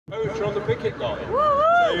poetry on the picket line. So,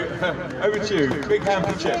 over to you. Big hand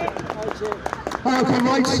for Chip. Okay,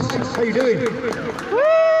 mates. How you doing?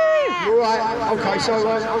 All right. Okay, so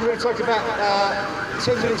I'm going to take about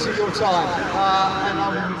 10 minutes of your time, and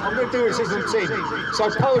I'm going to do it as a routine. So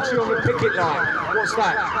poetry on the picket line. What's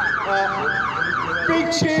that?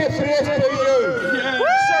 Big cheer for the FBU. Yeah.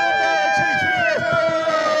 Solidarity for the FBU.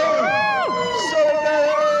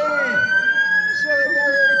 Solidarity.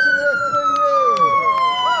 Solidarity to the FBU.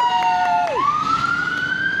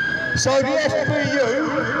 So the FBU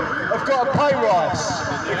have got a pay rise.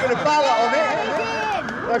 They're going to ballot on it.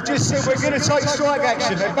 They've just said we're going to take strike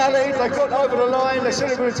action. They balloted, they got over the line, they said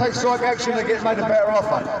they're going to take strike action, they get made a better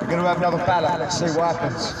offer. We're going to have another ballot, let's see what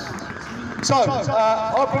happens. So,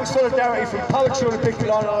 I bring solidarity from poetry on the picket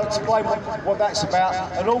line, and I'll explain what that's about,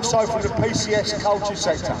 and also from the PCS culture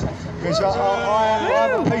sector. Because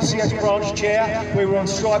I'm a PCS branch chair. We were on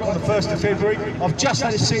strike on the 1st of February. I've just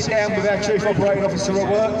had to sit down with our Chief Operating Officer at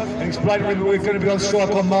work and explain to him that we're going to be on strike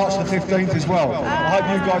on March the 15th as well. I hope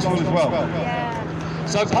you guys will as well.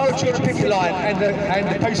 So poetry on the picket line and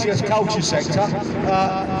the PCS culture sector,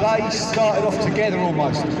 they started off together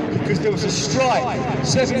almost, because there was a strike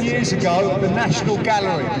 7 years ago at the National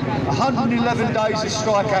Gallery. 111 days of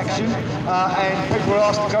strike action, and people were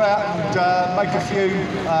asked to go out and make a few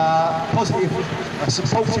positive,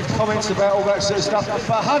 supportive comments about all that sort of stuff.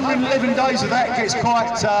 But 111 days of that gets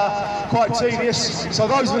quite tedious. So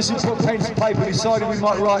those of us who put pen to paper decided we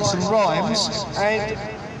might write some rhymes and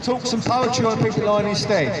talk some poetry on the picket line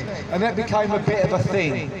instead, and that became a bit of a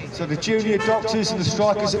thing. So the junior doctors and the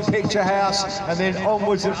strikers at Picture House, and then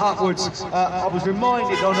onwards and upwards. I was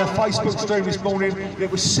reminded on a Facebook stream this morning that it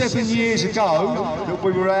was 7 years ago that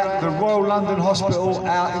we were at the Royal London Hospital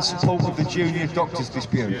out in support of the junior doctors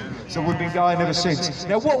dispute. So we've been going ever since.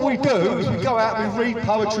 Now what we do is we go out and we read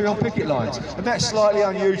poetry on picket lines, and that's slightly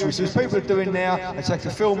unusual. So as people are doing now, they take a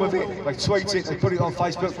film of it, they tweet it, they put it on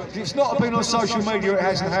Facebook. If it's not been on social media, it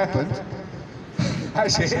hasn't happened.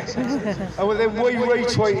 That's it. And then we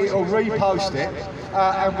retweet it or repost it,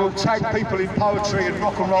 and we'll tag people in poetry and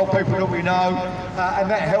rock and roll people that we know, and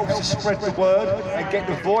that helps to spread the word and get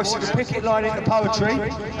the voice of the picket line into poetry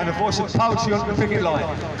and the voice of poetry onto the picket line.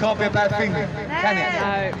 Can't be a bad thing, can it?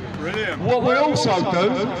 No. Brilliant. What we also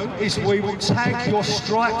do is we will tag your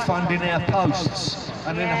strike fund in our posts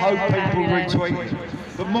and then hope people retweet it.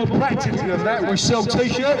 But more practically than that, we sell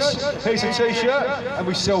t-shirts, here's a t-shirt, and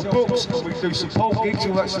we sell books, and we do support gigs,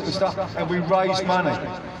 all that sort of stuff, and we raise money.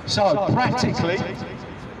 So, practically,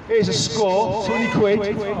 here's a score, 20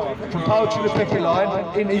 quid, from Poetry on the Picket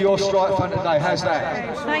Line into your strike fund today. How's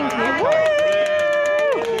that? Thank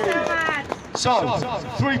you. So,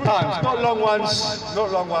 3 poems, not long ones,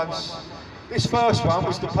 not long ones. This first one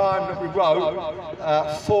was the poem that we wrote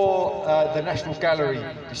for the National Gallery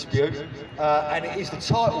dispute, and it is the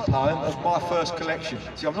title poem of my first collection.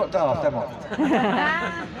 See, I'm not daft, am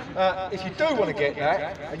I? If you do want to get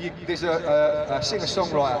that, and there's a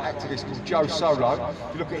singer-songwriter activist called Joe Solo.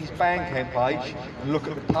 If you look at his Bandcamp page and look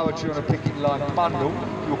at the Poetry on a Picket Line bundle,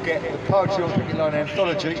 you'll get the Poetry on a Picket Line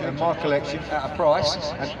anthology and my collection at a price,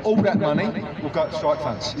 and all that money will go to strike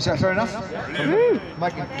funds. Is that fair enough?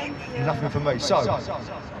 Making nothing for me. So,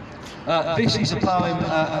 this is a poem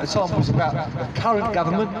at the time was about the current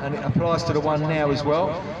government, and it applies to the one now as well,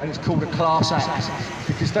 and it's called a class act,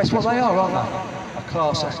 because that's what they are, aren't they? A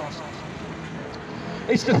class act.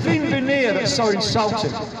 It's the thin veneer that's so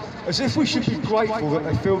insulting, as if we should be grateful that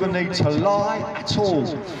they feel the need to lie at all.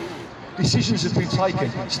 Decisions have been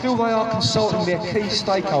taken. Still they are consulting their key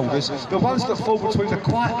stakeholders, the ones that fall between the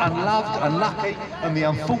quite unloved, unlucky, and the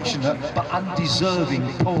unfortunate but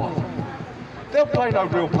undeserving poor. They'll play no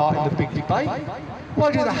real part in the big debate.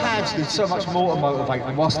 Why do the haves need so much more to motivate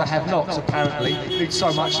them, whilst the have-nots apparently need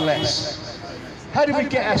so much less? How did we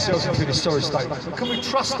get ourselves into this sorry state? And can we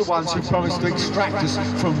trust the ones who promised to extract us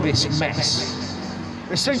from this mess?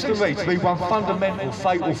 There seems to me to be one fundamental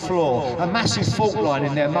fatal flaw, a massive fault line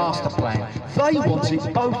in their master plan. They want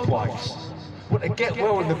it both ways. Want to get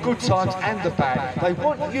well in the good times and the bad. They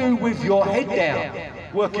want you with your head down,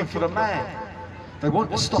 working for the man. They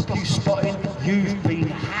want to stop you spotting you've been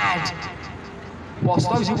had. Whilst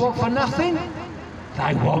those who want for nothing,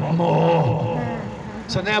 they want more.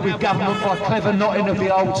 So now we've government by clever knotting of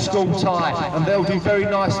the old school tie, and they'll do very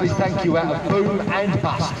nicely, thank you, out of boom and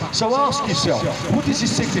bust. So ask yourself, what does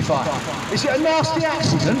this signify? Is it a nasty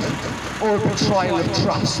accident or a betrayal of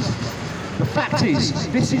trust? The fact is,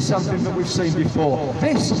 this is something that we've seen before.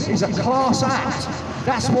 This is a class act.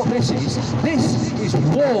 That's what this is. This is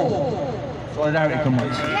war. Solidarity,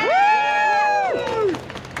 comrades.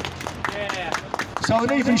 So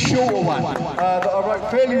an even shorter one that I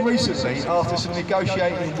wrote fairly recently after some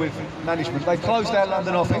negotiating with management. They closed our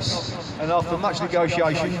London office, and after much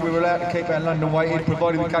negotiation we were allowed to keep our London weighted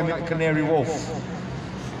provided we came into Canary Wharf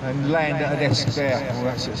and land at a desk there, all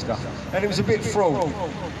that sort of stuff. And it was a bit fraud.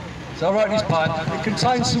 So I wrote this poem. It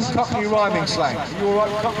contains some Cockney rhyming slang. Are you alright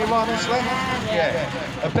with Cockney rhyming slang?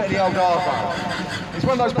 Yeah. I bet the old arvo. It's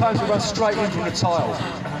one of those poems that runs straight in from the title.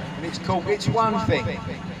 And it's called It's One Thing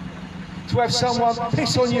to have someone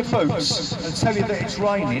piss on your boots and tell you that it's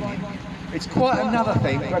raining. It's quite another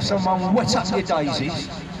thing to have someone wet up your daisies,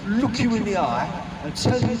 look you in the eye and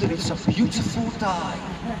tell you that it's a beautiful day.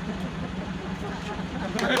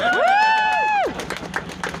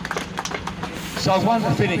 So one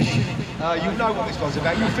to finish. You know what this one's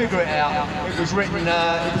about. You'll figure it out. It was written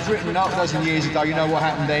half a dozen years ago. You know what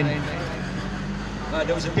happened then.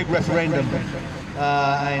 There was a big referendum,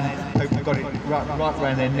 and people got it right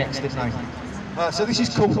around their necks, didn't they? So this is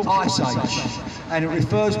called Ice Age, and it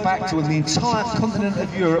refers back to when the entire continent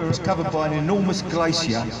of Europe was covered by an enormous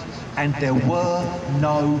glacier, and there were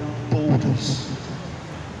no borders.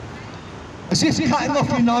 As if cutting off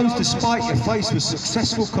your nose to spite your face was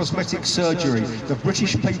successful cosmetic surgery, the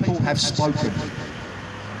British people have spoken.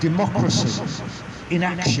 Democracy,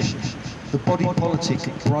 inaction, the body politic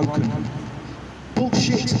broken.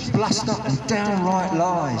 Bullshit, bluster and downright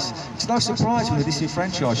lies. It's no surprise when the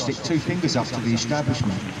disenfranchised stick two fingers up to the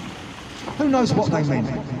establishment. Who knows what they meant?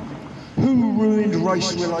 Who ruined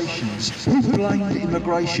race relations? Who blamed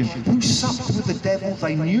immigration? Who supped with the devil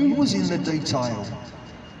they knew was in the detail?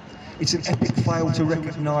 It's an epic fail to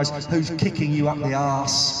recognise who's kicking you up the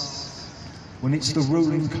arse when it's the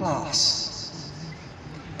ruling class.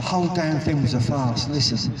 The whole damn thing was a farce.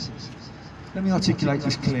 Listen, let me articulate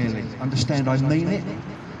this clearly. Understand, I mean it.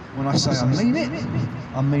 When I say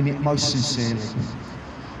I mean it most sincerely.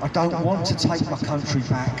 I don't want to take my country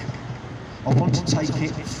back. I want to take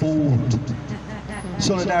it forward.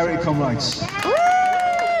 Solidarity, comrades.